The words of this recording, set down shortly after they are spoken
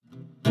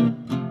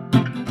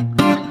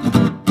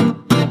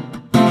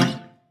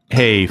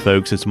Hey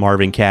folks, it's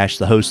Marvin Cash,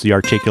 the host of The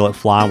Articulate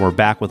Fly, and we're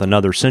back with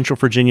another Central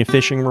Virginia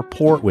fishing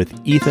report with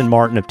Ethan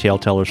Martin of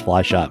TaleTellers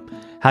Fly Shop.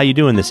 How you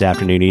doing this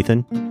afternoon,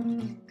 Ethan?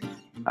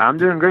 I'm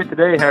doing great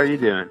today. How are you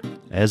doing?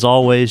 As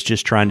always,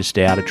 just trying to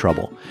stay out of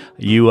trouble.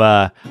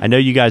 I know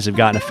you guys have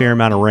gotten a fair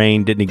amount of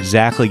rain, didn't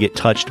exactly get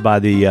touched by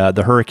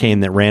the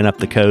hurricane that ran up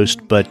the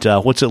coast, but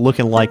what's it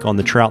looking like on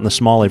the trout and the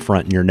smallie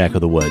front in your neck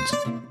of the woods?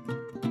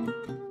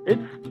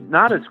 It's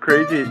not as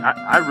crazy.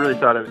 I really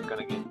thought it was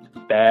going to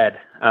get bad.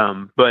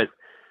 But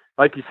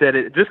like you said,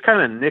 it just kind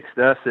of nixed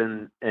us,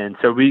 and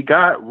so we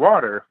got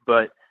water,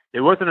 but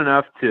it wasn't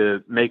enough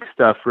to make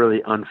stuff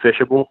really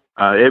unfishable.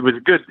 It was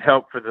good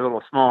help for the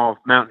little small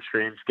mountain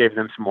streams, gave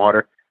them some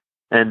water.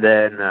 And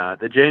then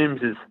the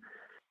James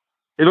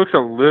it looks a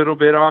little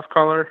bit off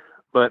color,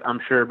 but I'm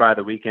sure by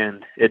the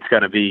weekend it's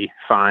going to be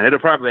fine. It'll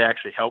probably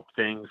actually help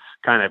things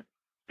kind of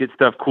get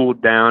stuff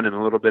cooled down and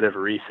a little bit of a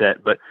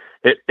reset. But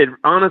it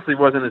honestly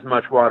wasn't as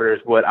much water as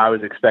what I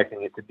was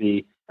expecting it to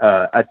be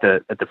at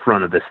the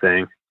front of this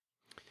thing.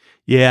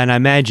 Yeah, and I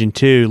imagine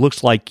too. It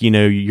looks like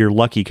you're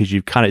lucky because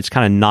it's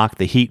kind of knocked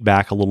the heat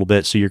back a little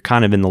bit, so you're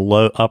kind of in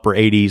the upper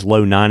 80s,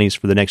 low 90s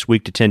for the next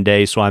week to 10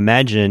 days. So I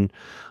imagine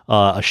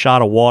a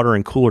shot of water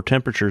and cooler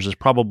temperatures has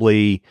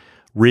probably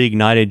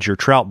reignited your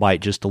trout bite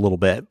just a little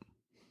bit.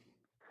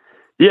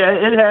 Yeah,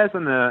 it has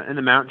in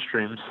the mountain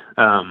streams.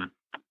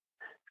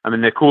 I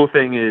mean, the cool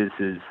thing is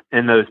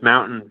in those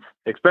mountains,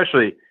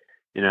 especially,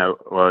 it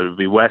would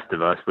be west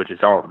of us, which is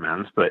all the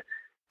mountains, but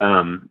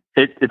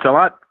it's a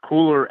lot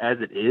cooler as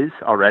it is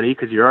already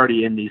because you're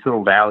already in these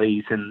little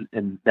valleys and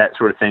that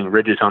sort of thing,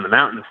 ridges on the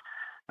mountains.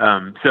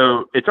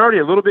 So it's already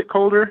a little bit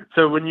colder.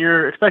 So when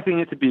you're expecting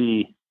it to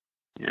be,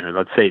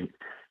 let's say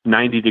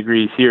 90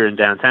 degrees here in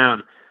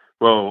downtown,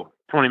 well,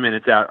 20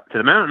 minutes out to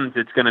the mountains,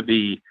 it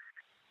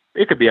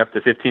could be up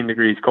to 15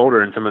 degrees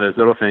colder in some of those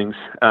little things.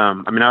 I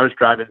was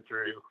driving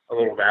through a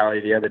little valley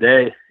the other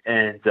day,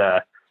 and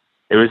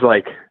it was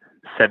like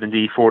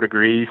 74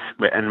 degrees,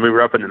 and we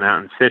were up in the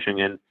mountains fishing.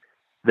 And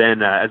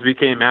then as we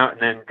came out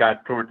and then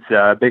got towards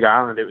Big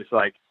Island, it was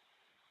like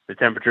the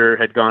temperature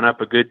had gone up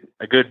a good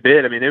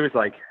bit. I mean, it was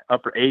like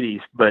upper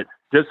 80s, but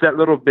just that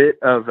little bit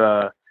of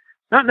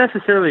not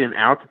necessarily an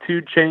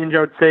altitude change,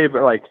 I would say,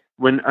 but like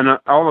when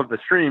all of the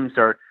streams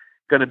are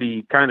going to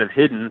be kind of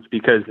hidden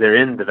because they're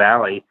in the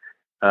valley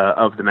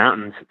of the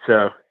mountains.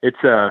 So it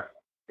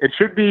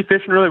should be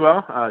fishing really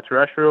well.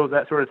 Terrestrials,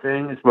 that sort of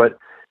thing is what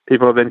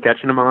people have been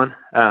catching them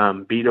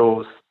on,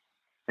 beetles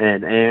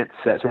and ants,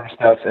 that sort of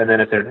stuff. And then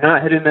if they're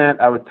not hitting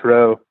that, I would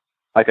throw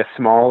like a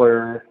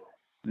smaller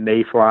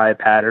mayfly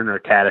pattern or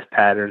caddis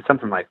pattern,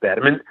 something like that.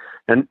 I mean,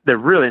 and they're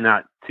really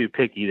not too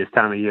picky this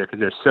time of year because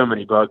there's so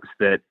many bugs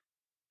that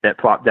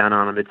plop down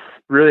on them. It's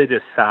really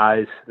just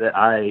size that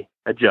I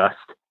adjust.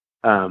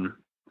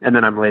 And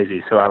then I'm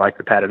lazy, so I like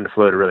the pattern to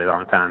float a really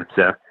long time.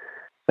 So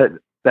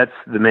that's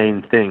the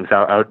main things.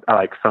 I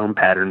like foam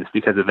patterns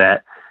because of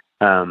that.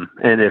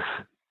 And if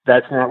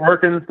that's not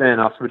working, then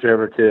I'll switch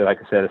over to, like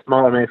I said, a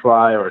smaller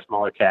mayfly or a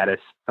smaller caddis,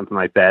 something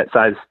like that.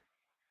 Size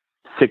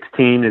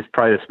 16 is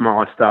probably the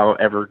smallest I'll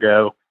ever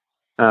go,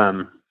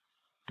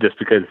 just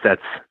because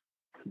that's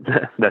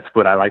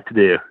what I like to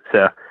do.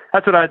 So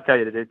that's what I'd tell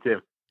you to do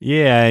too.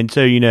 Yeah, and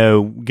so,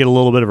 get a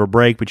little bit of a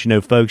break, but,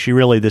 folks, you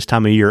really this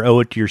time of year owe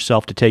it to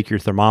yourself to take your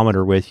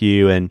thermometer with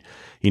you. And,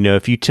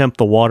 if you temp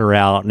the water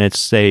out and it's,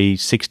 say,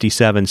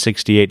 67,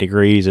 68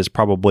 degrees, it's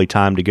probably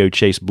time to go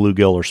chase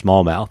bluegill or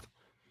smallmouth.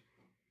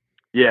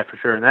 Yeah, for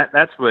sure. And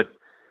that's what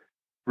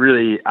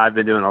really I've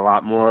been doing a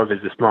lot more of is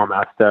the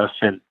smallmouth stuff.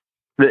 And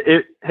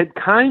it had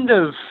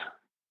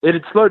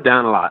slowed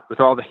down a lot with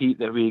all the heat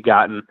that we had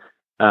gotten.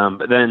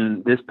 But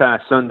then this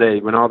past Sunday,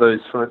 when all those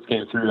fronts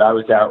came through, I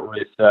was out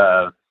with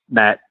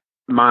Matt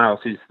Miles,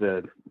 who's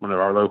one of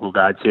our local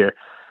guides here,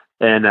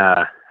 and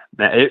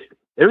it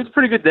was a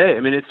pretty good day.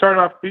 I mean, it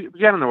started off, we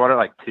got in the water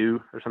like 2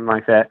 or something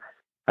like that,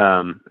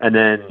 and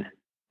then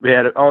we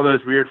had all those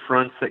weird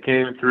fronts that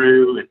came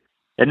through.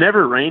 It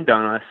never rained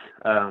on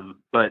us,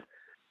 but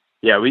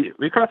yeah,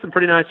 we caught some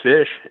pretty nice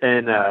fish,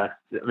 and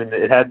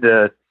it had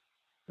the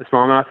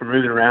smallmouth were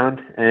moving around,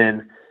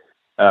 and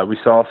we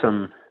saw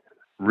some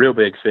real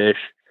big fish.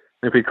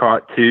 I think we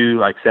caught 2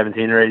 like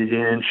 17 or 18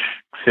 inch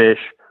fish,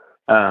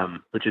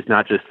 which is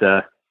not just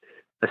a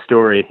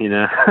story,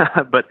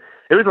 but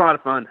it was a lot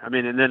of fun. I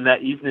mean, and then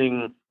that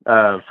evening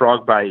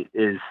frog bite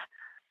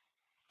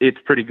it's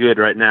pretty good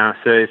right now.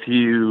 So if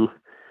you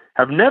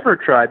have never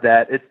tried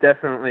that, it's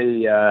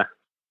definitely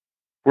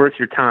worth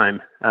your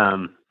time.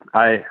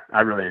 I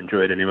really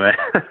enjoy it anyway.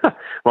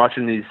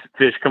 Watching these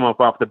fish come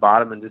up off the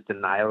bottom and just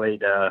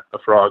annihilate a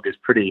frog is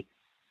pretty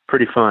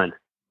fun.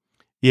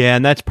 Yeah,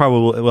 and that's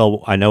probably,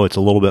 well, I know it's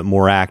a little bit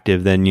more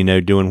active than,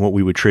 doing what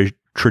we would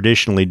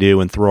traditionally do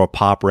and throw a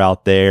popper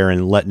out there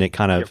and letting it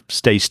kind of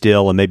stay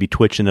still and maybe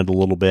twitching it a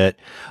little bit.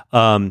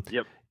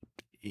 Yep.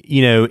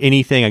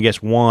 anything, I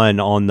guess, one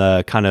on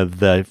the kind of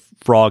the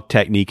frog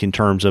technique in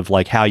terms of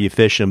like how you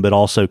fish them, but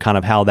also kind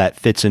of how that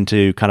fits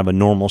into kind of a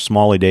normal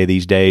smallie day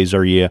these days.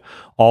 Are you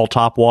all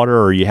top water,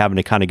 or are you having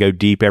to kind of go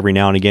deep every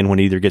now and again when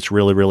it either gets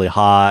really, really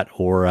hot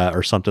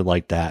or something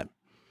like that?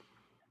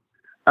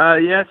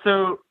 Yeah.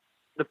 So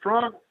the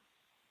frog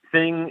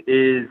thing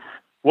is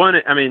one.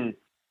 I mean,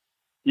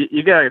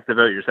 you gotta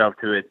devote yourself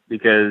to it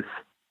because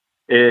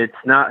it's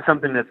not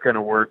something that's going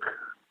to work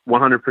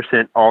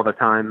 100% all the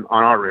time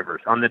on our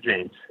rivers, on the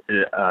James,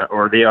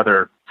 or the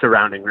other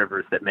surrounding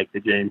rivers that make the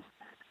James.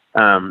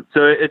 So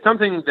it's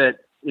something that,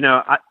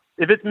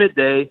 if it's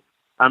midday,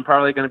 I'm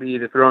probably going to be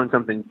either throwing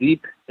something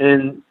deep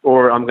in,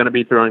 or I'm going to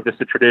be throwing just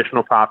a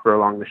traditional popper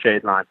along the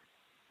shade line.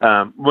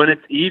 When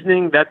it's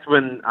evening, that's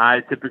when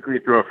I typically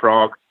throw a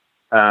frog.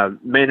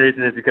 Main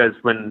reason is because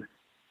when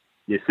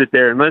you sit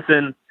there and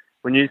listen,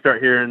 when you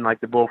start hearing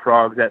like the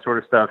bullfrogs, that sort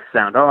of stuff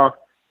sound off,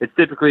 it's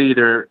typically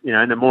either,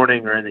 in the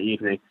morning or in the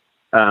evening.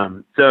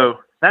 So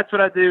that's what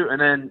I do.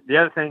 And then the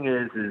other thing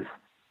is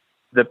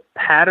the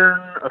pattern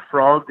of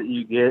frog that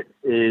you get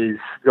is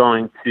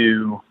going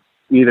to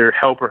either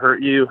help or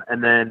hurt you.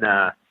 And then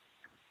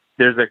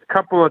there's a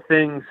couple of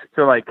things.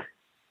 So like,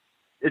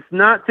 it's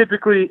not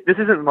typically, this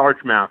isn't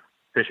largemouth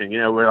fishing,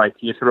 where like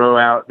you throw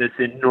out this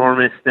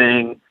enormous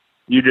thing,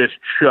 you just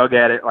chug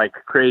at it like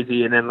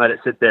crazy and then let it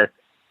sit there.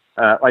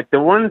 Like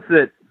the ones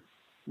that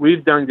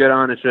we've done good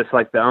on is just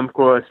like the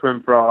Umpqua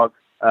swimming frog,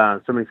 and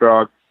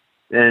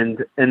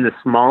the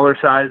smaller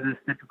sizes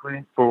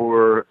typically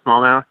for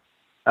smallmouth.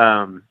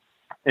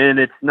 And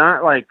it's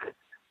not like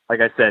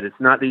I said, it's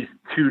not these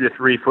 2 to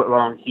 3 foot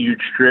long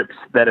huge strips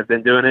that have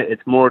been doing it.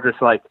 It's more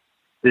just like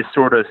this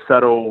sort of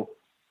subtle,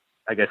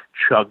 I guess,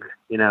 chug,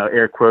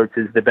 air quotes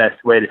is the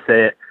best way to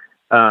say it.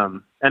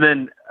 And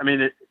then, I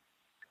mean,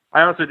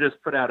 I also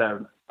just put out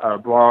a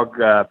blog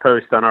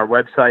post on our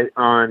website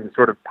on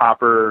sort of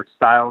popper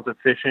styles of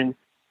fishing.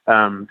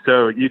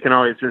 So you can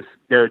always just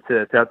go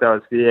to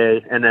TaleTellers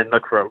VA and then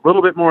look for a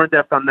little bit more in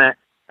depth on that.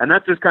 And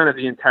that's just kind of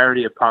the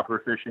entirety of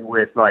popper fishing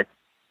with like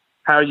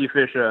how you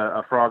fish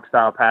a frog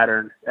style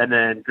pattern. And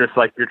then just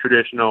like your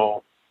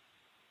traditional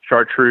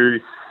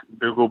chartreuse,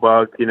 boogle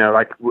bug,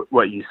 like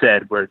what you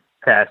said, where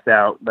cast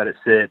out, let it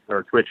sit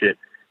or twitch it.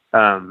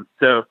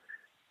 So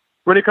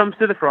when it comes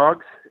to the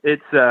frogs,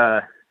 it's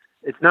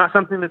not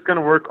something that's going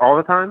to work all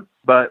the time,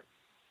 but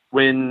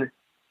when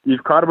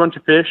you've caught a bunch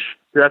of fish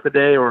throughout the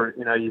day, or,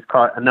 you've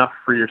caught enough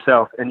for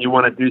yourself and you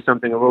want to do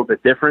something a little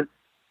bit different,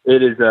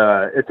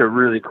 it's a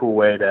really cool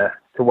way to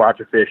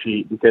watch a fish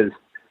eat, because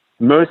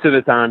most of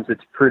the times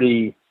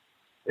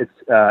it's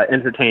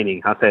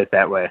entertaining. I'll say it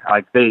that way.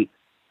 Like they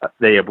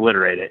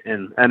obliterate it.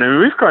 And I mean,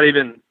 we've caught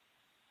even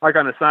like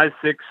on a size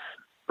 6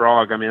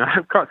 frog. I mean,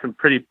 I've caught some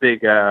pretty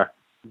big,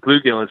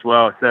 bluegill as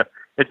well. So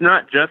it's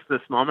not just the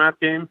smallmouth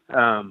game.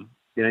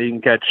 You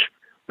can catch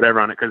whatever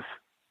on it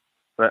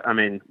but I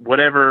mean,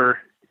 whatever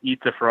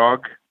eats a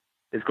frog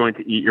is going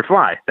to eat your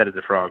fly that is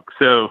a frog.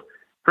 So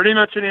pretty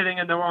much anything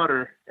in the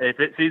water, if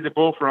it sees a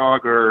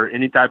bullfrog or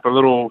any type of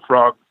little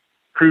frog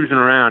cruising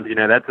around,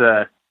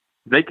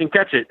 they can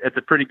catch it. It's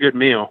a pretty good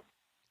meal.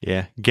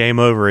 Yeah. Game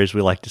over, as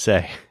we like to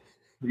say.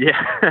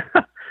 Yeah.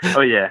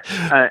 Oh yeah.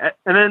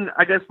 And then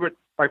I guess what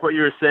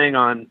you were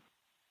saying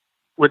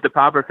with the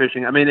popper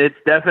fishing, I mean, it's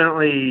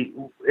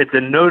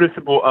a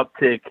noticeable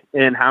uptick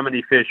in how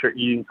many fish are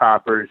eating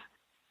poppers,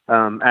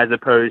 as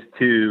opposed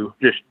to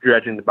just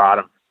dredging the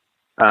bottom.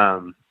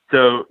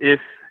 So if,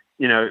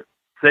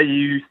 say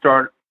you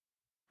start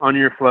on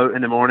your float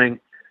in the morning,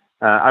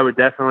 I would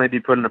definitely be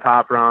putting a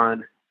popper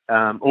on.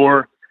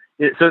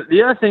 So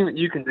the other thing that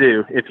you can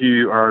do if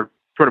you are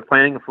sort of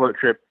planning a float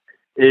trip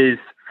is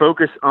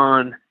focus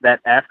on that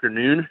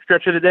afternoon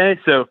stretch of the day.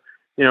 So,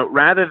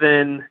 rather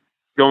than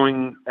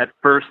going at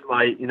first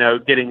light,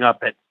 getting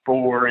up at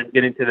 4 and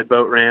getting to the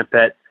boat ramp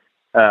at,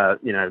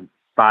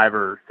 5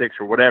 or 6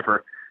 or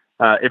whatever,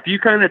 if you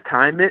kind of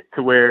time it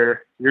to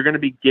where you're going to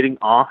be getting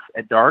off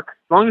at dark,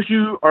 as long as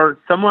you are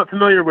somewhat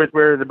familiar with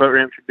where the boat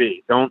ramp should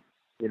be, don't,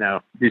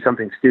 do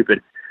something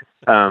stupid.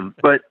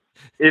 But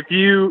if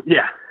you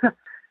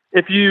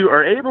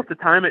are able to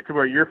time it to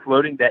where you're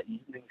floating that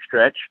evening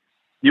stretch,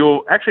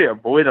 you'll actually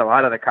avoid a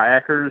lot of the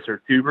kayakers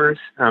or tubers,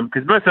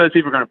 because most of those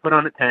people are going to put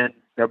on at 10.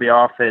 They'll be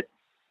off at,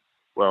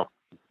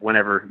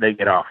 whenever they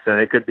get off. So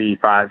they could be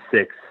 5,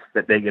 6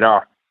 that they get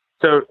off.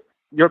 So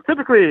you'll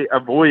typically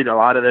avoid a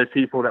lot of those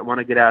people that want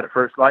to get out at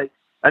first light.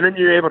 And then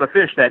you're able to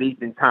fish that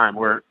evening time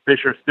where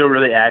fish are still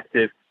really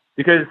active,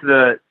 because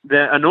the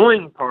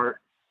annoying part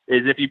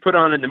is if you put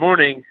on in the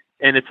morning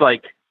and it's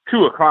like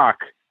 2 o'clock,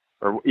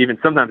 or even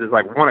sometimes it's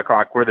like 1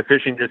 o'clock, where the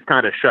fishing just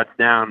kind of shuts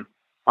down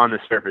on the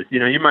surface.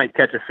 You might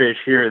catch a fish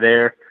here or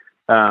there,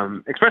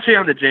 especially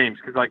on the James,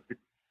 because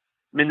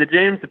the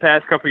James the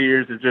past couple of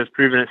years has just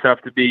proven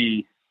itself to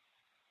be,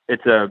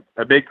 it's a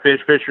big fish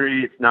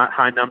fishery. It's not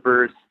high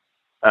numbers.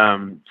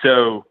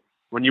 So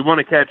when you want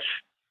to catch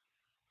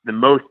the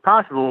most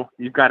possible,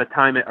 you've got to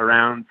time it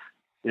around,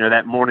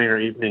 that morning or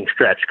evening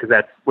stretch, because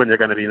that's when they're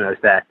going to be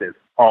most active,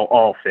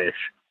 all fish.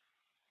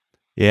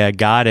 Yeah,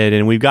 got it.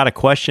 And we've got a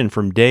question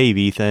from Dave,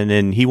 Ethan,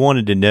 and he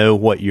wanted to know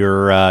what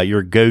your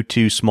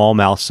go-to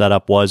smallmouth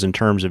setup was in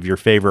terms of your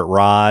favorite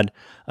rod,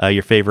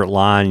 your favorite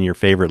line, and your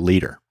favorite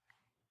leader.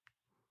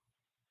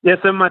 Yeah,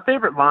 so my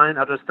favorite line,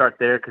 I'll just start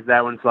there because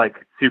that one's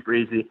like super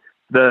easy.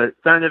 The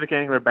Scientific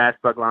Angler Bass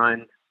Bug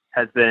line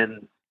has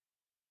been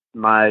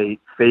my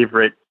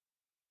favorite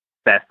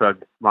bass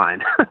bug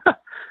line.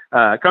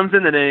 Comes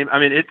in the name. I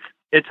mean,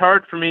 it's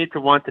hard for me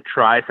to want to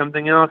try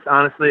something else.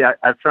 Honestly,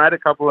 I've tried a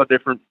couple of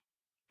different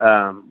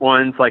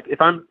ones. Like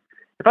if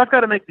I've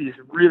got to make these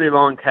really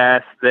long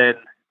casts, then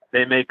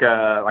they make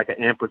like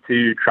an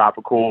Amplitude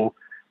tropical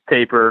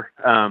taper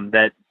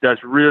that does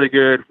really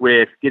good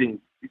with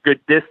getting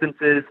good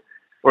distances,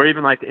 or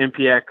even like the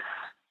MPX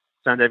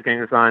Scientific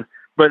Angler's line.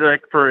 But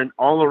like for an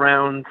all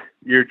around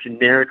your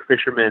generic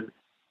fisherman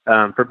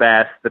for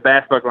bass, the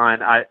Bass Bug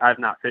line, I've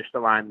not fished a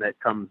line that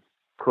comes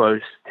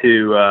close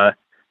to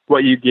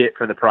what you get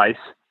for the price.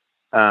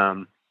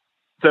 So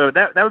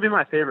that would be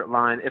my favorite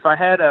line. If I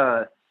had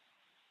a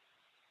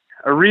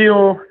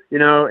reel,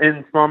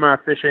 in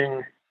smallmouth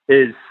fishing,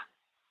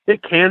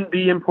 it can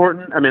be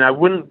important. I mean, I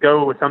wouldn't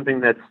go with something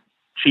that's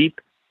cheap,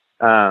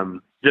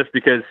 just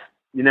because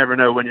you never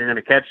know when you're going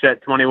to catch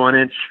that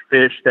 21-inch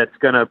fish that's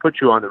going to put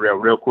you on the reel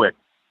real quick.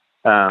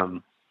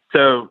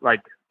 So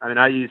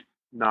I use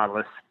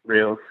Nautilus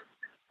reels,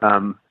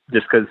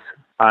 just because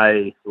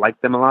I like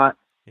them a lot.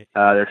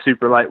 They're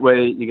super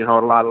lightweight. You can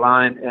hold a lot of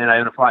line, and I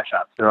own a fly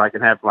shop, so I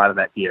can have a lot of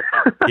that gear.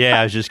 Yeah,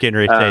 I was just getting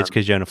ready to say it's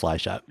because you own a fly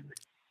shop.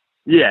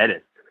 Yeah, it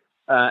is.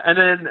 And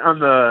then on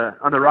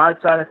the rod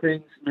side of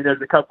things, I mean,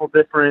 there's a couple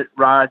different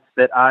rods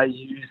that I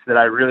use that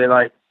I really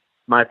like.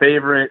 My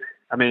favorite,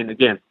 I mean,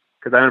 again,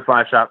 because I own a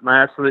fly shop,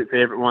 my absolute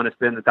favorite one has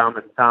been the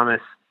Thomas & Thomas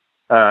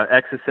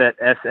Exocet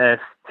SS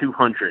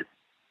 200.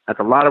 That's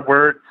a lot of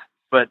words,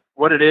 but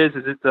what it is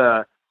it's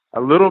a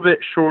little bit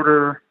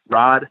shorter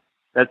rod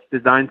that's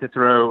designed to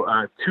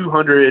throw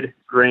 200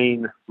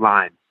 grain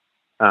line.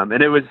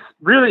 And it was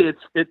really,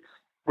 it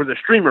was a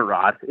streamer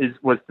rod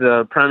was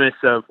the premise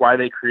of why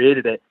they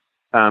created it.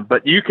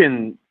 But you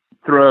can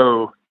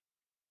throw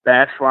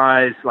bass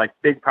flies, like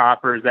big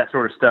poppers, that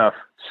sort of stuff,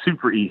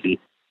 super easy.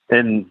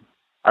 And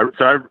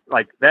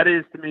that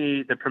is to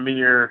me the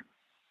premier,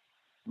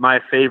 my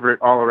favorite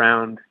all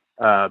around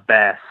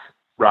bass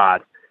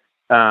rod.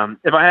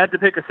 If I had to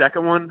pick a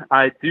second one,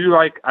 I've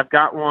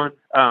got one,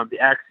 the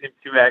Axiom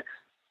 2X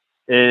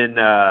in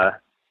a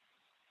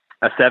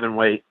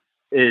 7-weight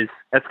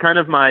that's kind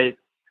of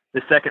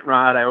the second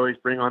rod I always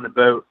bring on the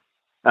boat.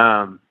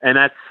 And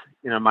that's,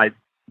 my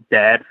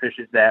dad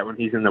fishes that when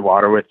he's in the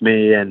water with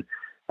me. And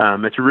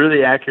it's a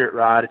really accurate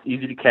rod. It's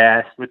easy to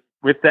cast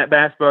with that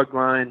Bass Bug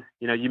line.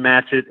 You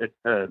match it,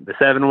 the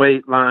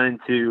 7-weight line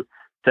to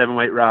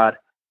 7-weight rod,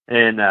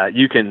 and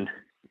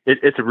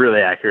it's a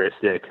really accurate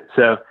stick.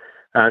 So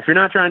if you're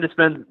not trying to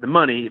spend the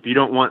money, if you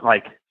don't want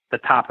like the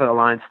top of the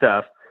line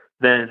stuff,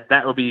 then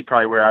that would be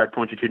probably where I would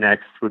point you to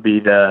next, would be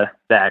the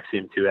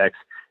Axiom 2X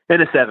in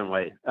a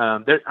 7-weight.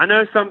 I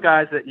know some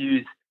guys that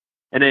use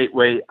an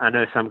 8-weight. I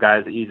know some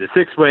guys that use a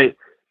 6-weight,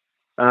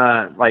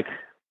 like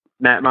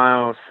Matt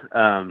Miles.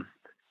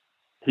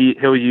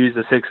 He'll use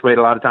a 6-weight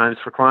a lot of times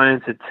for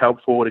clients. It's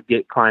helpful to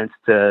get clients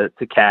to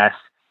cast.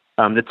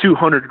 The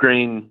 200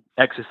 grain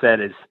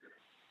Exocet is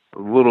a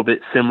little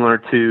bit similar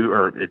to,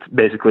 or it's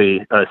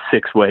basically a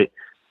 6-weight.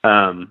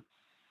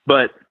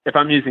 But if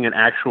I'm using an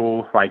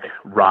actual like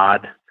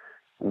rod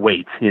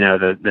weight,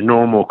 the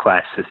normal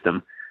class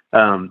system,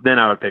 then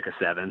I would pick a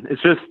 7.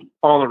 It's just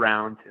all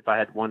around. If I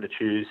had one to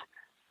choose,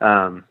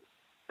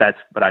 that's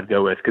what I'd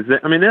go with. Because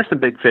there's some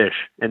big fish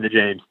in the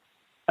James,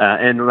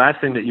 and the last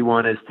thing that you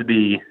want is to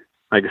be,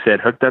 like I said,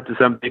 hooked up to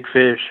some big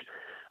fish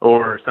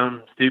or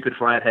some stupid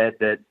flathead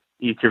that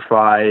eats your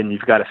fly, and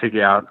you've got to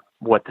figure out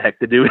what the heck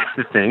to do with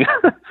the thing.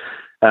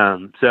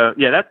 So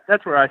yeah,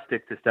 that's where I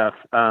stick to stuff.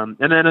 And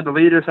then on the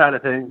leader side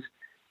of things,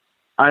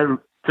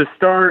 to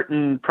start,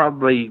 and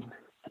probably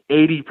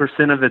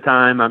 80% of the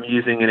time I'm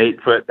using an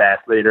 8-foot bass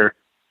leader,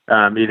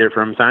 either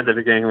from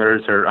Scientific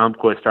Anglers or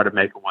Umpqua started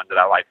making one that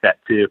I like that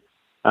too.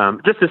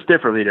 Just a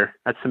stiffer leader.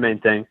 That's the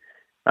main thing.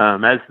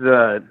 As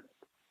the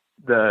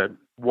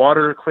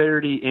water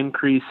clarity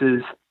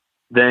increases,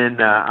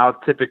 then I'll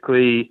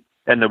typically,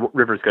 and the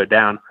rivers go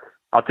down,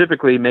 I'll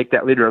typically make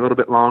that leader a little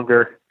bit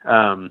longer.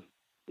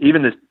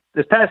 Even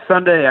this past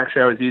Sunday,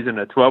 actually, I was using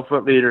a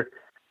 12-foot leader,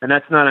 and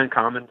that's not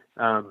uncommon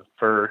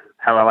for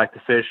how I like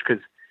to fish,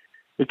 because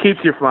it keeps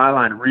your fly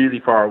line really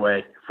far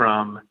away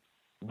from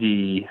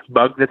the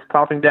bug that's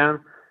popping down.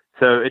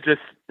 So it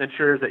just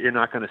ensures that you're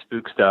not going to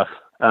spook stuff.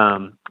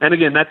 And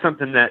again, that's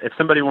something that if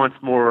somebody wants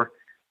more,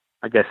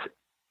 I guess,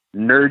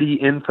 nerdy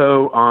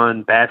info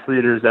on bass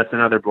leaders, that's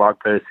another blog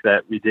post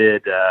that we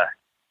did,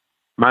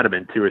 might have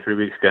been 2 or 3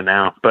 weeks ago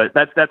now, but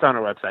that's on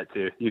our website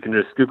too. You can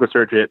just Google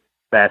search it,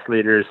 bass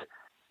leaders,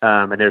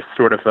 and there's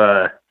sort of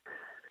a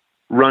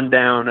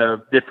rundown of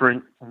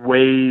different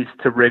ways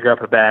to rig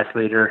up a bass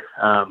leader.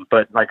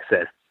 But like I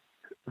said,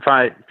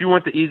 if you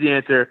want the easy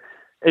answer,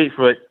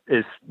 8-foot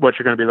is what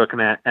you're going to be looking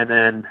at. And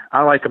then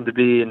I like them to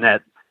be in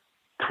that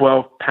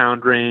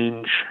 12-pound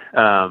range,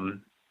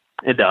 and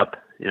up,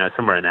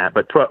 somewhere in that.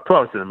 But 12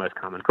 is the most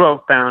common.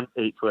 12-pound,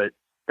 8-foot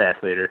bass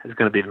leader is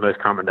going to be the most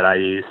common that I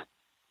use.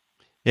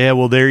 Yeah,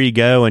 well, there you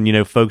go.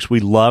 And, folks, we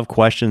love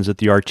questions at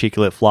the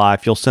Articulate Fly.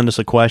 If you'll send us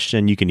a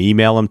question, you can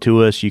email them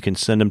to us. You can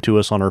send them to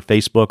us on our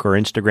Facebook or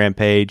Instagram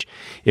page.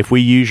 If we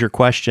use your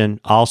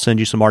question, I'll send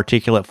you some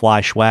Articulate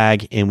Fly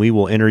swag, and we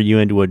will enter you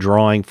into a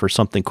drawing for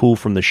something cool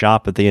from the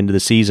shop at the end of the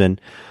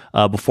season.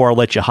 Before I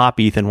let you hop,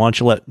 Ethan, why don't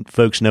you let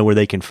folks know where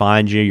they can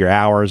find you, your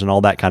hours, and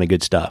all that kind of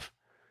good stuff?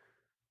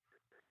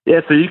 Yeah,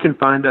 so you can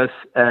find us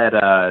at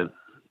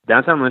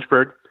downtown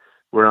Lynchburg.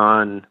 We're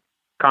on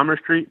Commerce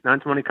Street,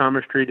 920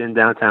 Commerce Street in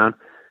downtown.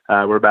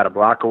 We're about a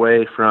block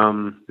away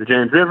from the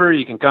James River.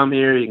 You can come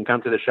here. You can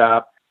come to the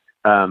shop.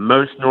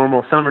 Most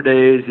normal summer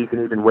days, you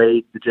can even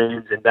wade the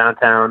James in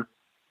downtown.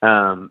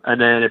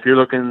 And then if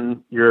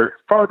you're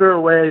farther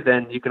away,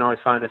 then you can always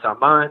find us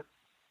online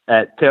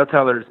at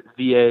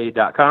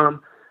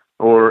TaleTellersVA.com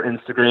or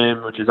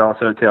Instagram, which is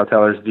also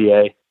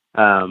TaleTellersVA,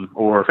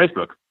 or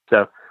Facebook.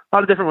 So a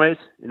lot of different ways.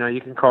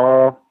 You can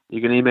call,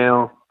 you can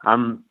email.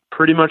 I'm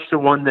pretty much the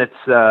one that's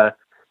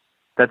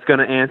going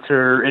to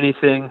answer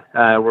anything.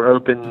 We're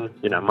open,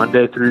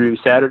 Monday through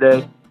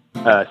Saturday.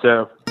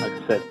 So, like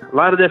I said, a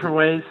lot of different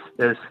ways.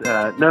 There's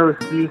no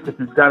excuse if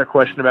you've got a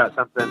question about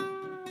something.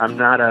 I'm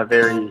not a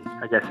very,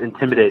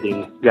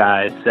 intimidating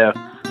guy. So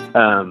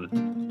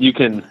you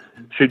can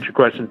shoot your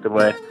questions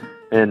away,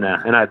 and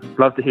I'd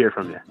love to hear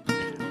from you.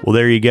 Well,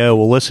 there you go.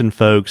 Well, listen,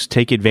 folks,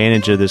 take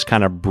advantage of this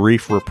kind of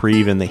brief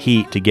reprieve in the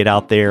heat to get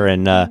out there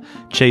and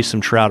chase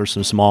some trout or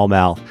some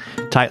smallmouth.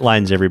 Tight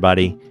lines,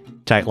 everybody.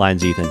 Tight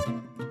lines, Ethan.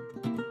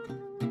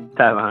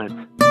 Tight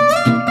lines.